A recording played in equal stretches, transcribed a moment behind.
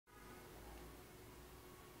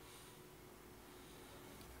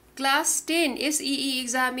Class 10 SEE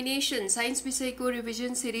examination science विषयको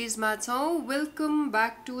revision सिरिजमा छौं। Welcome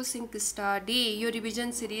back to sink study. यो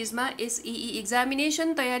revision सिरिजमा SEE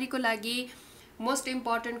examination तयारीको लागि most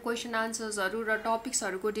important question आन्सर्सहरु र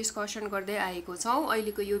टपिक्सहरुको discussion गर्दै आएको छौं।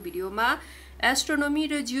 अहिलेको यो भिडियोमा एस्ट्रोनोमी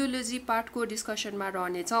र जियोलोजी पार्टको डिस्कसनमा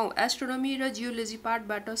रहने छौं। एस्ट्रोनोमी र जियोलोजी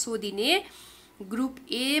पार्टबाट सोधिने ग्रुप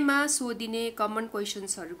A मा सोधिने कमन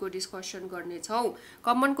क्वेशन्सहरुको डिस्कसन गर्ने छौं।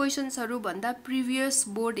 कमन क्वेशन्सहरु भन्दा प्रिभियस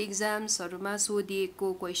बोर्ड एक्जाम्सहरुमा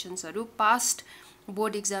सोधिएको क्वेशन्सहरु, पास्ट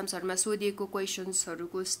बोर्ड एक्जाम्सहरुमा सोधिएको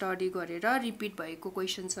क्वेशन्सहरुको स्टडी गरेर रिपिट भएको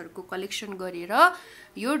क्वेशन्सहरुको कलेक्सन गरेर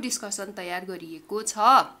यो डिस्कसन तयार गरिएको छ।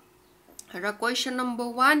 र क्वेशन नम्बर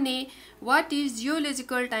 1 ने what is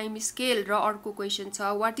geological time scale र अर्को क्वेशन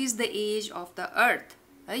छ what is the age of the earth.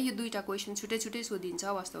 है यो दुईटा क्वेशन छुट्टै छुट्टै सोधिन्छ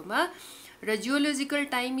वास्तवमा। र जियोलोजिकल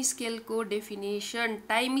टाइम स्केल को definition,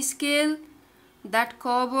 time scale that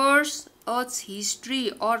covers earth's history,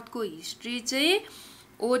 अर्थ को हिस्ट्री चाहिँ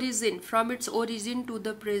origin from its origin to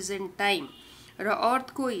the present time, र अर्थ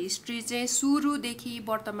को हिस्ट्री चाहिँ सुरुदेखि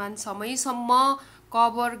वर्तमान समयसम्म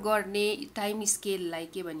कभर गर्ने टाइम स्केललाई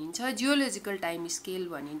के भनिन्छ, जियोलोजिकल टाइम स्केल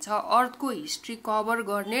भनिन्छ। अर्थ को हिस्ट्री कभर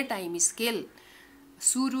गर्ने टाइम स्केल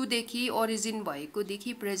सुरुदेखि ओरिजिन भएको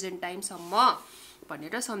देखि प्रेजेन्ट टाइम सम्म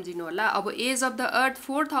भनेर सम्झिनु होला। अब age of the earth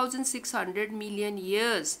 4600 million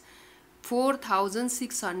years,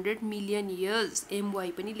 4600 million years,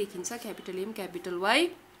 MY पनि लेखिन्छ, capital am capital Y,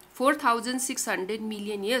 4600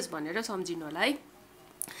 million years भनेर सम्झिनु होला है।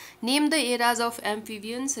 Name the eras of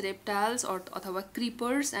एम्फिबियन्स, reptiles अथवा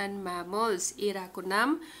क्रिपर्स एन्ड म्यामल्स। एराको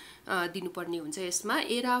नाम दिनुपर्ने हुन्छ यसमा।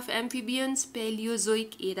 Era of एम्फिबियन्स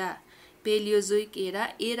Palaeozoic era, Palaeozoic era.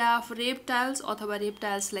 Era of reptiles अथवा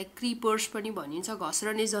रेप्टाइल्सलाई क्रिपर्स पनि भनिन्छ,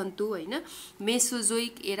 घस्रने जन्तु हैन,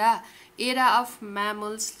 Mesozoic era. Era of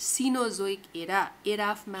mammals Cenozoic era. Era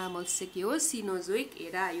of mammals चाहिँ के हो, सिनोजोइक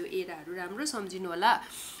एरा। यो एराहरु राम्रो सम्झिनु होला।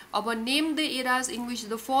 अब name the eras in which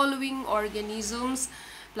the following organisms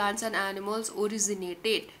plants and animals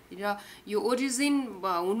originated. र यो ओरिजिन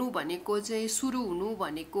हुनु भनेको चाहिँ सुरु हुनु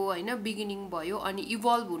भनेको हैन, बिगिनिङ भयो, अनि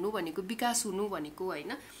इभल्भ हुनु भनेको विकास हुनु भनेको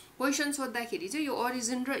हैन। क्वेशन सोध्दाखेरि चाहिँ यो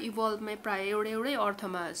ओरिजिन र इभल्भमै प्राय एउटै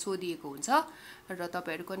अर्थमा सोधिएको हुन्छ र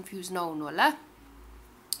तपाईहरु कन्फ्युज नहुनु होला।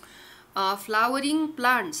 Flowering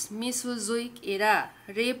plants Mesozoic era,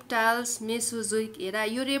 reptiles Mesozoic era.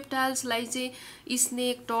 यो रेप्टाइल्सलाई चाहिँ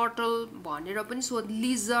स्नेक, टर्टल भनेर पनि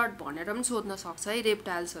लिजर्ड भनेर पनि सोध्न सक्छ है।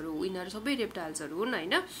 रेप्टाइल्सहरु यिनीहरु सबै रेप्टाइल्सहरु हुन्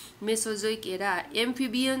हैन। Mesozoic era.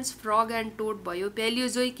 एम्फिबियन्स फ्रग एन्ड टोड भयो।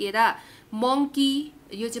 Palaeozoic era. मंकी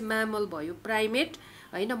यो चाहिँ म्यामल भयो, प्राइमेट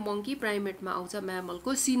हैन, मंकी प्राइमेटमा आउँछ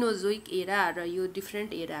म्यामलको। सिनोजोइक एरा र यो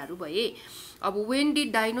डिफरेन्ट एराहरु भए। अब when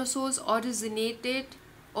did डाइनोसोर्स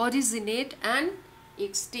originate and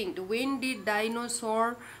extinct? When did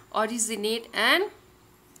dinosaur originate and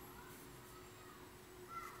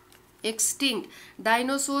extinct?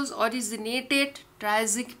 Dinosaurs originated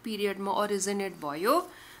tragic पिरियडमा originate भयो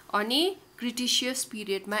अनि क्रिटिशियस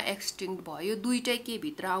पिरियडमा एक्सटिंक्ट भयो। दुईटै के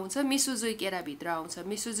भित्र आउँछ, मेसोजोइक एरा भित्र आउँछ।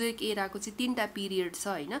 मेसोजोइक एराको चाहिँ तीनटा पिरियड छ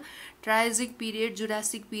हैन, tragic period,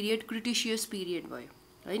 Jurassic period, Cretaceous period भयो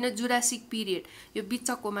हैन। जुरासिक पिरियड यो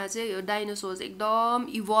बिचकोमा चाहिँ डाइनोसोर्स एकदम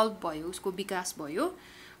इभल्भ भयो, उसको विकास भयो,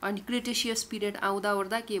 अनि क्रिटिशियस पिरियड आउँदा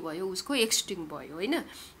ओर्दा के भयो, उसको एक्सटिंक्ट भयो हैन।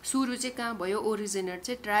 सुरु चाहिँ कहाँ भयो, ओरिजिनेट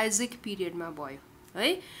चाहिँ ट्राजिक पिरियडमा भयो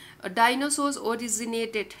है। डाइनोसोर्स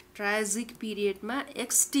ओरिजिनेटेड ट्राजिक पिरियडमा,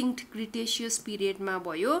 एक्सटिंक्ट क्रिटिशियस पिरियडमा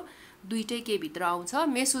भयो। दुईटै के भित्र आउँछ,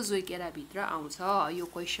 मेसोजोइक एरा भित्र आउँछ। यो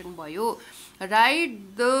क्वेशन भयो। Right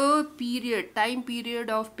the period, time period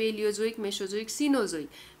of Palaeozoic, Mesozoic, Cenozoic.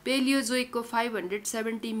 Palaeozoic को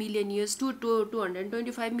 570 million years to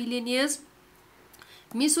 225 million years.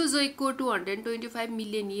 Mesozoic को 225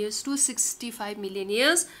 million years to 65 million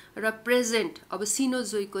years. र प्रेजेन्ट अब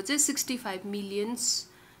सिनोजोइक को चाहिँ 65 मिलियन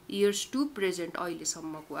इयर्स टु प्रेजेन्ट,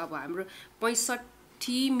 अहिलेसम्मको। अब हाम्रो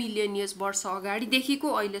 65 मिलियन इयर्स वर्ष अगाडिदेखिको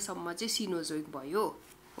अहिलेसम्म चाहिँ सिनोजोइक भयो।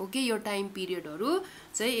 ओके, यो टाइम पिरियडहरु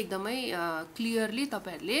चाहिँ एकदमै क्लियरली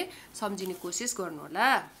तपाईहरुले सम्झिने कोसिस गर्नु होला।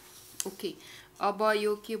 ओके, अब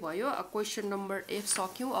यो के भयो, क्वेशन नम्बर F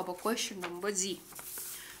सक्यौं। अब question number G।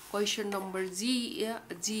 Question number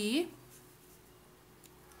G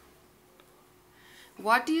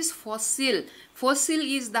What is fossil? Fossil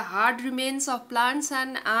is the hard remains of plants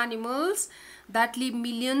and animals that live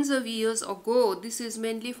millions of years ago. This is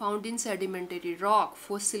mainly found in sedimentary rock.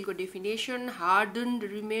 Fossil को definition, hardened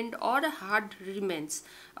remains or hard remains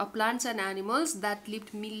of plants and animals that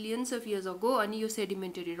lived millions of years ago. अनि यो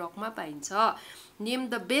sedimentary rock मा पाइन्छ। Name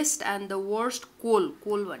the best and the worst coal.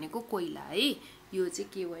 Coal भनेको कोइला है। यो चाहिँ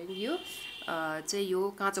के भयो, यो चाहिँ यो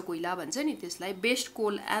काँचो कोइला भन्छ नि त्यसलाई। बेस्ट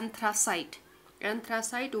कोल एन्थ्रासाइट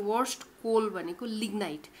एन्थ्रासाइट वर्स्ट कोल भनेको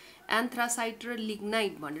लिग्नाइट एन्थ्रासाइट र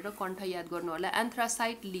लिग्नाइट भनेर कण्ठ याद गर्नु होला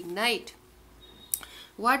एन्थ्रासाइट lignite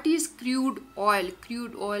what is crude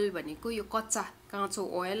oil भनेको यो कच्चा काँचो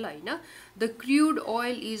ओइल हैन the crude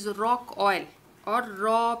oil is rock oil और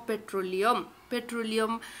र पेट्रोलियम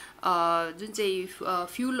जुन चाहिँ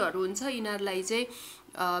फ्युलहरु हुन्छ यिनीहरुलाई चाहिँ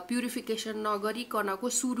प्युरिफिकेसन नगरिकनको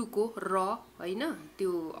सुरुको र हैन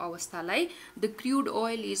त्यो अवस्थालाई the crude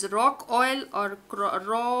oil is rock oil और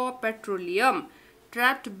र petroleum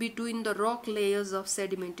trapped between the rock layers of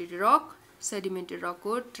sedimentary rock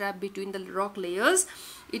को trapped between the rock layers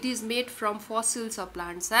it is made from fossils of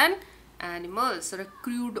plants and animals र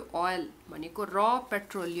crude oil भनेको raw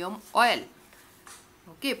petroleum oil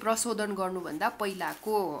okay प्रशोधन गर्नुभन्दा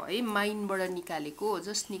पहिलाको है माइनबाट निकालेको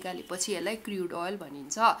जस्ट निकालेपछि यसलाई क्रूड ओइल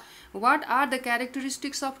भनिन्छ what are the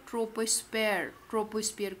characteristics of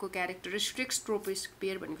troposphere को क्यारेक्टरिस्टिक्स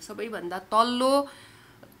ट्रोपोस्फियर भनेको सबैभन्दा तल्लो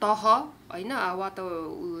तह हैन वा त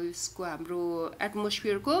उसको हाम्रो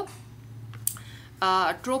एटमोस्फियर को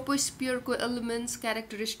ट्रोपोस्फियर को elements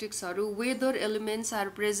क्यारेक्टरिस्टिक्सहरु weather elements are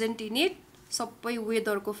present in it सबै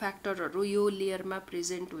वेदर को फ्याक्टरहरु यो लेयरमा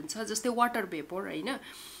प्रेजेन्ट हुन्छ जस्तै वाटर भेपर हैन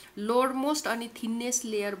लोअर मोस्ट अनि थिननेस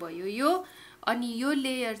लेयर भयो यो अनि यो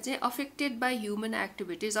लेयर चाहिँ अफेक्टेड बाइ ह्युमन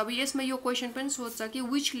एक्टिभिटीज अब यसमा यो क्वेशन पनि सोध्छ कि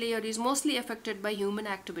which layer is mostly affected by human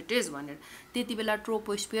activities भनेर त्यतिबेला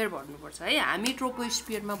ट्रोपोस्फियर भन्नुपर्छ है हामी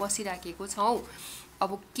ट्रोपोस्फियरमा बसिराखेको छौं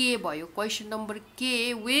अब के भयो क्वेशन नम्बर के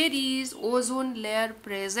where is ozone layer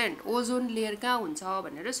present ozone layer कहाँ हुन्छ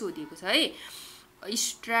भनेर सोधिएको छ है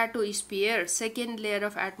stratosphere second layer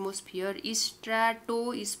of atmosphere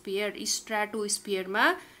स्ट्राटोस्फियरमा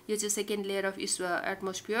यो चाहिँ सेकेन्ड लेयर अफ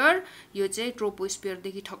एटमोस्फियर यो चाहिँ ट्रोपोस्फियर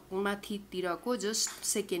देखि ठक्क माथितिरको जस्ट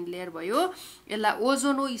सेकेन्ड लेयर भयो यसलाई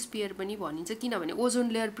ओजोनोस्फियर पनि भनिन्छ किनभने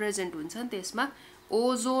ओजोन लेयर प्रेजेन्ट हुन्छ नि त्यसमा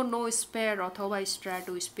ओजोनोस्फियर अथवा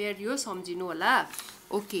स्ट्राटोस्फियर यो सम्झिनु होला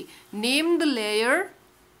okay name the layer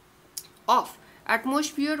of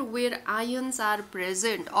atmosphere where ions are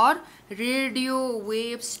present or radio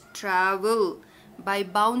waves travel by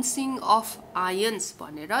bouncing of ions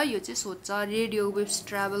भनेर यो चाहिँ सोध्छ रेडियो वेव्स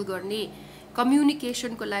ट्राभल गर्ने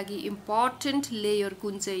कम्युनिकेसन को लागि इम्पोर्टेन्ट लेयर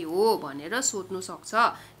कुन चाहिँ हो भनेर सोध्नु सक्छ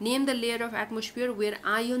name the layer of atmosphere where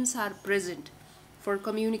ions are present for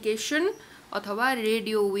communication अथवा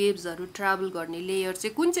रेडियो वेव्सहरु ट्राभल गर्ने लेयर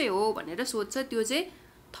चाहिँ कुन चाहिँ हो भनेर सोध्छ त्यो चाहिँ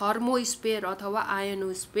थर्मोस्फियर अथवा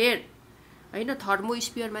आयोनोस्फियर हैन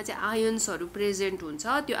थर्मोस्फियरमा चाहिँ आयन्सहरु प्रेजेन्ट हुन्छ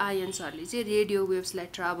त्यो आयन्सहरुले चाहिँ रेडियो वेव्सलाई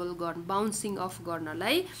ट्राभल गर्न बाउन्सिङ अफ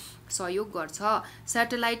गर्नलाई सहयोग गर्छ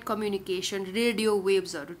सैटेलाइट कम्युनिकेसन रेडियो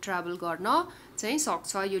वेव्सहरु ट्राभल गर्न चाहिँ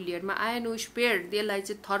सक्छ यो लेयरमा आयोनोस्फियर त्यसलाई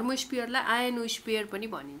चाहिँ थर्मोस्फियरलाई आयोनोस्फियर पनि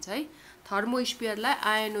भनिन्छ है थर्मोस्फियरलाई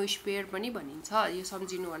आयोनोस्फियर पनि भनिन्छ यो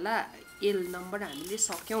सम्झिनु होला एल नम्बर हामीले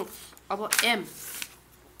सक्यौं अब एम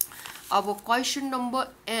अब क्वेशन नम्बर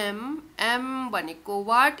एम भनेको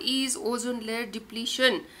what is ozone layer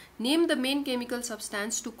डिप्लिसन name the main chemical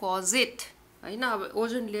substance to cause it हैन अब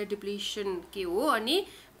ओजोन लेयर डिप्लिसन के हो अनि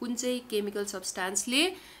कुन चाहिँ केमिकल सब्स्टेन्सले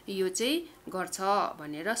यो चाहिँ गर्छ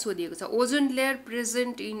भनेर सोधिएको छ ओजोन लेयर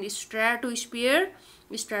प्रेजेन्ट इन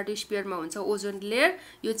स्ट्राटोस्फियरमा हुन्छ ओजोन लेयर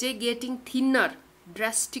यो चाहिँ गेटिङ थिनर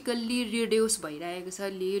ड्रास्टिकली रिड्युस भइरहेको छ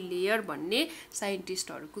लेयर भन्ने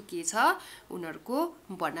साइन्टिस्टहरुको के छ उनीहरुको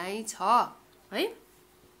भनाइ छ है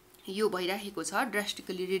यो भइराखेको छ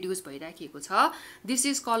ड्रास्टिकली रिड्युस भइराखेको छ this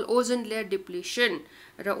is called ozone layer डिप्लिसन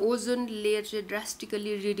र ओजोन लेयर चाहिँ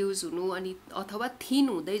ड्रास्टिकली रिड्युस हुनु अनि अथवा थिन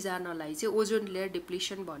हुँदै जानलाई चाहिँ ओजोन लेयर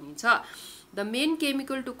डिप्लिसन भनिन्छ the main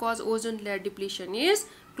chemical to cause ozone layer डिप्लिसन is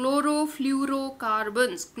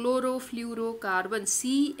क्लोरोफ्लुरोकार्बन्स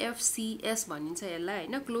CFCS भनिन्छ यसलाई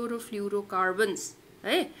हैन क्लोरोफ्लुरोकार्बन्स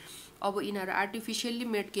है अब यिनीहरु आर्टिफिशियली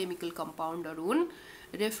मेड केमिकल कम्पाउन्डहरु हुन्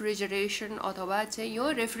रेफ्रिजरेसन अथवा चाहिँ यो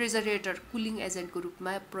रेफ्रिजरेटर कुलिङ एजेन्टको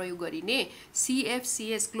रूपमा प्रयोग गरिने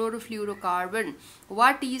CFCS क्लोरोफ्लुरोकार्बन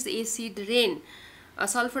what is acid rain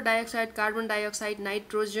sulphur dioxide carbon dioxide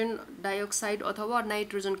nitrogen dioxide अथवा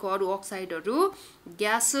नाइट्रोजनको अरु अक्साइडहरु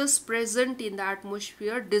gases present in the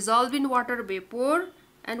atmosphere dissolve in water vapour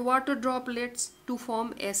and water droplets to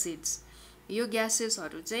form acids यो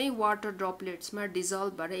ग्यासेसहरु चाहिँ वाटर ड्रपलेट्समा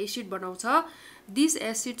डिजल्भ भएर एसिड बनाउँछ this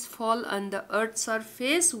acids फल on the earth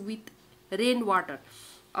surface with rain water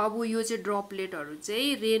अब यो चाहिँ ड्रपलेटहरु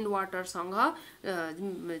चाहिँ रेन वाटर सँग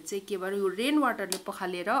चाहिँ के भन्छ यो रेन वाटरले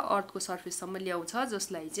पखालेर अर्थको सर्फेस सम्म ल्याउँछ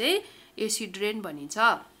जसलाई चाहिँ एसिड रेन भनिन्छ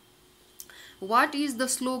what is the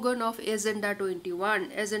slogan of agenda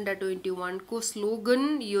 21 को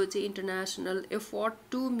स्लोगन यो चाहिँ international effort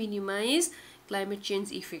to minimise climate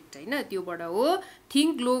change effect हैन त्योबाट हो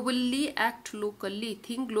think globally act locally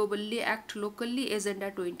think globally act locally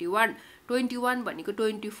agenda 21 भनेको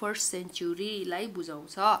 21st सेन्चुरी लाई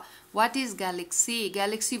बुझाउँछ व्हाट इज ग्यालेक्सी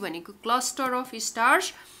ग्यालेक्सी भनेको cluster of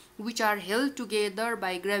stars which are held together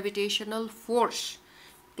by gravitational force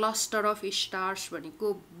cluster of stars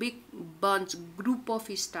भनेको big bunch group of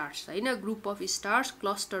stars हैन group of stars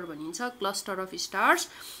cluster भनिन्छ cluster of stars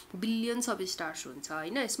billions of stars हुन्छ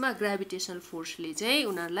हैन यसमा gravitational force ले चाहिँ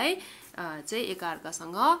उनीहरुलाई चाहिँ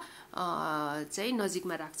एकार्कासँग चाहिँ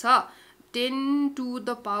नजिकमा राख्छ 10 to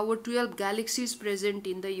the power 12 galaxies present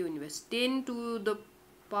in the universe 10 to the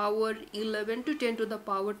power 11 to 10 to the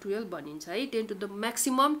power 12 भनिन्छ है 10 to the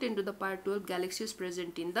maximum 10 to the power 12 galaxies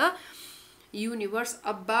present in the universe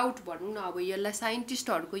about भनौं न अब यसलाई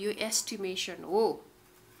साइन्टिस्टहरुको यो एस्टिमेसन हो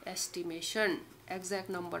एस्टिमेसन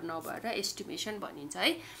एक्ज्याक्ट नम्बर नभएर estimation भनिन्छ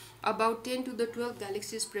है about 10 to the 12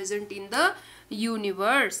 galaxies present in the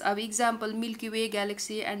universe अब example Milky Way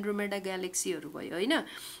galaxy Andromeda galaxy हरु भयो हैन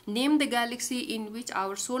name the galaxy in which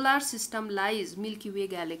our solar system lies Milky Way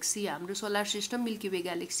galaxy हाम्रो solar system Milky Way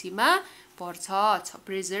galaxy मा पर्छ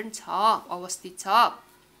present छ अवस्थित छ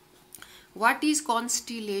What is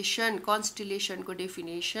constellation? Constellation को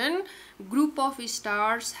definition group of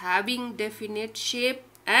stars having definite shape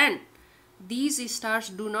and these stars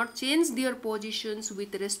do not change their positions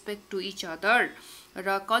with respect to each other.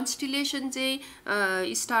 र constellation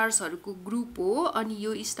चाहिँ stars हरुको group हो अनि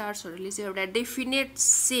यो stars हरुले चाहिँ एउटा definite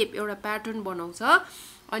shape एउटा pattern बनाउँछ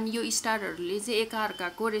अनि यो star हरुले चाहिँ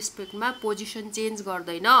एकार्काको respect मा position change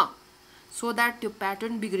गर्दैन so that त्यो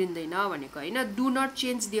pattern बिग्रिँदैन भनेको हैन do not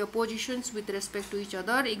change their positions with respect to each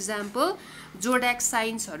other example zodiac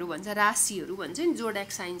signs हरु भन्छ राशिहरु भन्छ नि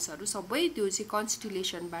zodiac signs हरु सबै त्यो चाहिँ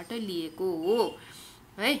constellation बाट लिएको हो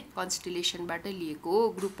है constellation बाट लिएको हो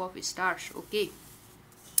group of stars ओके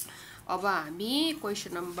अब हामी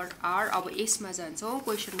क्वेशन नम्बर आर अब एस मा जान्छौं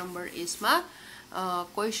क्वेशन नम्बर एस मा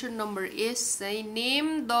क्वेशन नम्बर एस चाहिँ name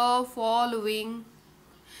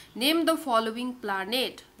the following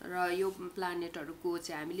planet र यो प्लानेटहरुको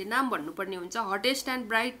चाहिँ हामीले नाम भन्नुपर्ने हुन्छ hottest and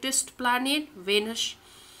brightest planet Venus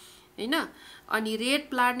हैन अनि red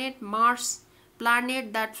planet Mars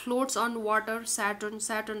planet that floats on water Saturn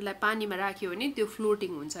लाई पानीमा राख्यो भने त्यो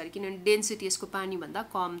फ्लोटिङ हुन्छ अरे किनभने डेन्सिटी यसको पानी भन्दा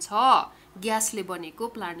कम छ ग्यासले बनेको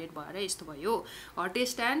प्लानेट भएर यस्तो भयो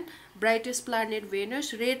hottest and brightest planet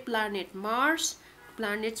Venus red planet Mars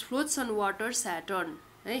planets floats on water Saturn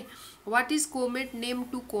है what is comet name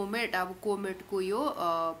to comet अब comet को यो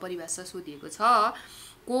परिभाषा सोधिएको छ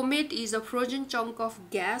comet is a frozen chunk of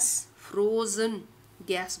gas frozen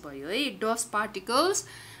gas भयो है dust particles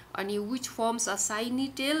अनि which forms a shiny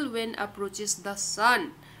tail when approaches the sun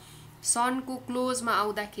sun को क्लोज मा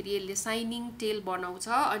आउँदाखेरि यसले shining tail बनाउँछ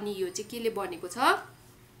अनि यो चाहिँ केले बनेको छ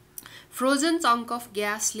frozen chunk of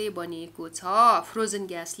gas ले बनिएको छ frozen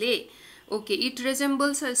gas ले Okay, it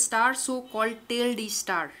resembles a star so called tailed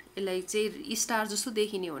star. यसलाई चाहिँ स्टार जस्तो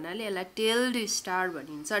देखिने हुनाले यसलाई tailed star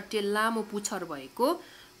भनिन्छ. टेल लामो पुच्छर भएको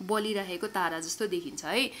बलिरहेको तारा जस्तो देखिन्छ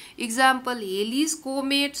है. Example Halley's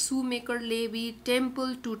comet, Shoemaker Levy,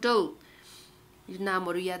 Temple Tuttle. यो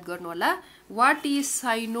नामहरु याद गर्नु होला. What is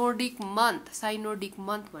synodic month? Synodic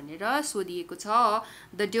month भनेर सोधिएको छ.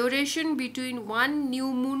 The duration between one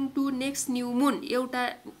new moon to next new moon. एउटा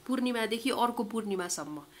पूर्णिमा देखि अर्को पूर्णिमा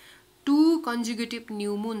सम्म. Two consecutive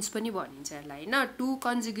new moons पनि भनिन्छ यसलाई हैन two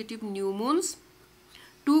consecutive new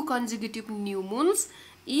moons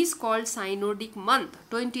is called synodic month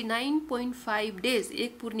 29.5 days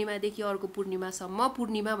एक पूर्णिमा देखि अर्को पूर्णिमा सम्म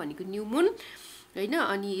पूर्णिमा भनेको न्यू मून हैन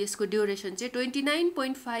अनि यसको ड्युरेसन चाहिँ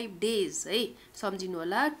 29.5 days है सम्झिनु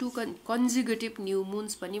होला two consecutive new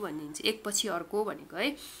moons पनि भनिन्छ एक पछि अर्को भनेको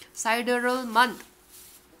है sidereal month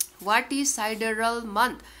what is sidereal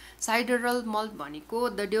month Sidereal month भनेको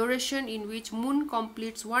the duration in which moon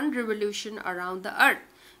completes one revolution around the earth.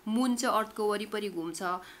 Moon चाहिँ अर्थ को वरिपरि घुम्छ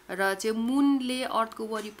र चाहिँ मूनले अर्थ को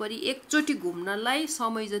वरिपरि एकचोटी घुम्नलाई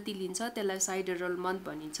समय जति लिन्छ त्यसलाई sidereal month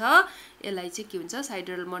भनिन्छ. यसलाई चाहिँ के हुन्छ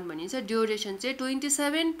sidereal month भनिन्छ. ड्युरेसन चाहिँ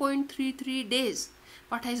 27.33 days.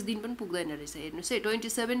 28 दिन पनि पुग्दैन रहेछ हेर्नुस् है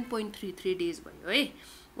 27.33 days भयो है.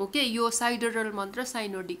 ओके यो साइडरल मन्थ र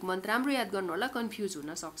साइनोडिक मन्थ राम्रो याद गर्नु होला कन्फ्युज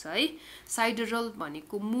हुन सक्छ है साइडरल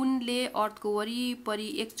भनेको मूनले अर्थको वरिपरि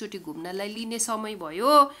एकचोटी घुम्नलाई लिने समय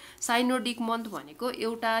भयो साइनोडिक मन्थ भनेको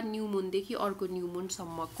एउटा न्यू मून देखि अर्को न्यू मून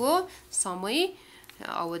सम्मको समय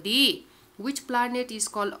अवधि which planet is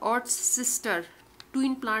called earth's sister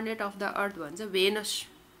twin planet of the earth भन्छ भेनस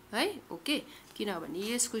है ओके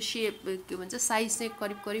किनभने यसको शेप के भन्छ साइज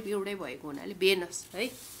चाहिँ करिब एउटै भएको हुनाले भेनस है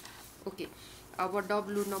ओके अब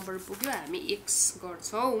W नम्बर पुग्यो हामी X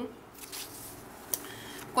गर्छौं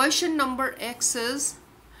Question number X is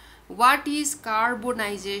what is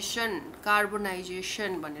carbonization?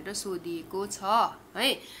 Carbonization भनेर सोधिएको छ है.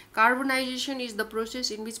 Carbonization is the process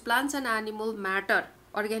in which plants and animal matter,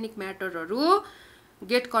 organic matter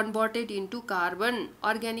get converted into carbon.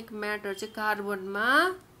 Organic matter चाहिँ कार्बनमा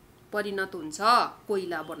परिणत हुन्छ,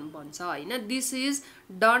 कोइला बन्छ हैन. This is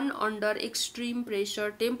done under extreme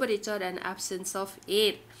pressure, temperature and absence of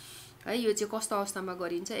air. है यो चाहिँ कस्तो अवस्थामा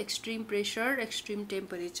गरिन्छ? एक्सट्रीम प्रेशर, एक्सट्रीम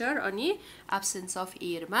टेम्परेचर अनि एब्सेन्स अफ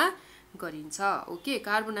एयरमा गरिन्छ. ओके,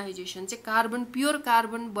 कार्बनाइजेसन चाहिँ कार्बन, प्योर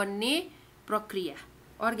कार्बन बन्ने प्रक्रिया,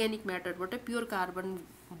 अर्ग्यानिक म्याटरबाट प्योर कार्बन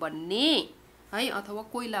बन्ने है अथवा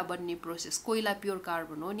कोइला बन्ने प्रोसेस. कोइला प्योर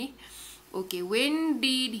कार्बन हो नि. Okay, when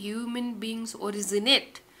did human beings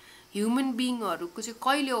originate? Human बीइङहरुको चाहिँ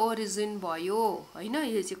कहिले ओरिजिन भयो हैन,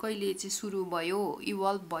 यो चाहिँ कहिले चाहिँ सुरु भयो,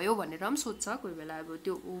 इभल्भ भयो भनेर पनि सोध्छ कोही बेला. अब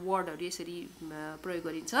त्यो वर्डहरु यसरी प्रयोग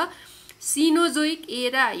गरिन्छ. सिनोजोइक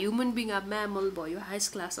एरा, ह्युमन बीइङ अब म्यामल भयो,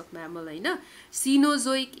 हाइस्ट क्लास अफ म्यामल हैन.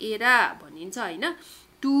 सिनोजोइक एरा भनिन्छ हैन.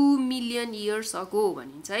 2 मिलियन इयर्स अगो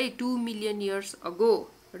भनिन्छ है. 2 मिलियन इयर्स अगो.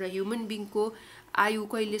 र ह्युमन बीइङको आयु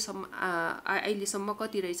कहिलेसम्म अहिलेसम्म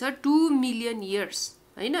कति रहेछ? 2 मिलियन इयर्स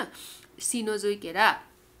हैन. Cenozoic era.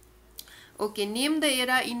 Okay, name the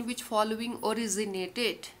era in which following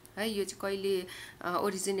originated. है यो चाहिँ कहिले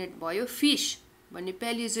ओरिजिनेट भयो? फिश भन्ने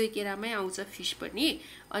प्यालियोजोइक एरामै आउँछ फिश पनि.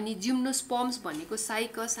 अनि जिम्नोस्पर्म्स भनेको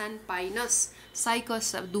साइकस एन्ड पाइनस.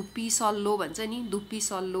 साइकस धुप्पी सल्लो भन्छ नि, धुप्पी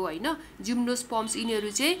सल्लो हैन. जिम्नोस्पर्म्स यिनीहरु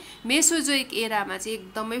चाहिँ मेसोजोइक एरामा चाहिँ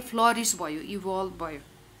एकदमै फ्लरिश भयो, इभल्भ भयो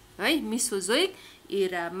है. Mesozoic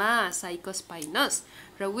एरामा cycas Pinus.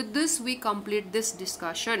 र with this we complete this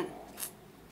discussion.